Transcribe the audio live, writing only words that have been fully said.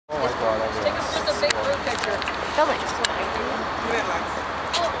filming. I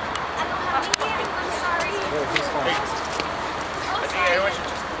don't have any hands, I'm sorry. I think everyone should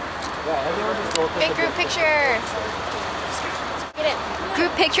just... Yeah, everyone just go Big group picture. Get it.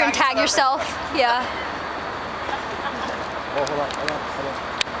 Group picture and tag yourself. Yeah. Oh, hold on.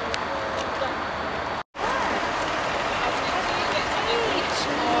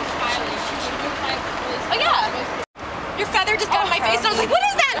 Oh yeah. Your feather just got in my face and I was like, what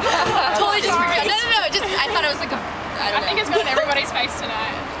is that? Totally just forgot. No. Just I thought it was like a. I think it's got in everybody's face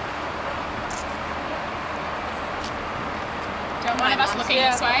tonight. Don't one of us looking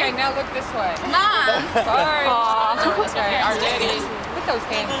this way? Okay, now look this way. Mom. Sorry. Sorry, our daddy. Put those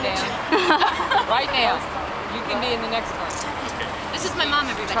hands down. Right now. You can be in the next one. This is my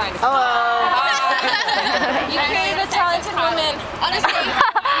mom, everybody. You created a talented woman. Honestly.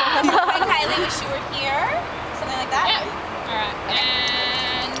 Hi Kylie, wish you were here. Something like that. Yeah. Alright,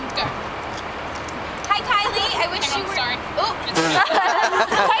 and go. Hi Kylie, I wish you were. Sorry. Oh.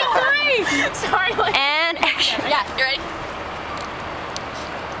 Sorry. And action. Yeah, you ready?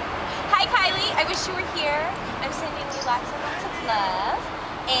 Hi Kylie, I wish you were here. I'm sending you lots and lots of love.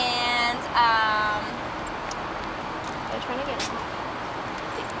 And they're trying to get it.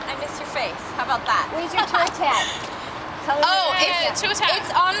 I miss your face. How about that? Where's your toe tag? Oh, Yeah, toe tag.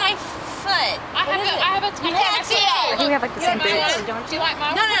 it's on my foot. I have a You can't see it. We have like the same boots. Do you like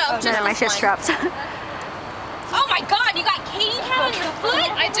mine? No. Just No, my this shit's one. strapped. Oh my God, you got Katy Perry on your foot?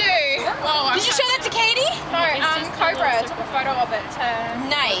 I do. Oh, Did you show that to Katy? No, Cobra took a photo of it to...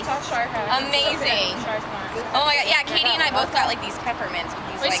 Nice. I'll show her. Amazing. Oh my God, yeah, Katy and I both got like these peppermints with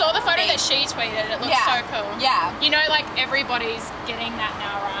these We like, saw the photo big- that she tweeted. It looks so cool. Yeah. You know, like everybody's getting that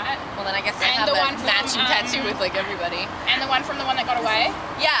now, right? Well, then I guess I And have the a one from, matching tattoo with like everybody. And the one from the one that got away.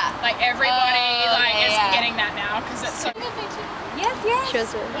 Yeah. Like everybody is yeah. getting that now because it's so... Yes.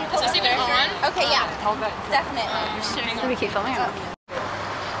 Shows it. Is this even on? Okay, yeah. Hold that. Definitely. Can we keep filming? Hey.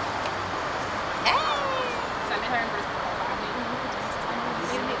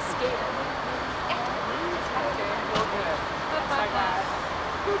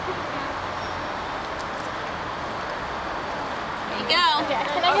 There you go.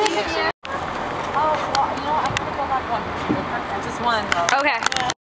 Can I get a picture? Oh, well, you know, I think I'll like one. Just one. Okay.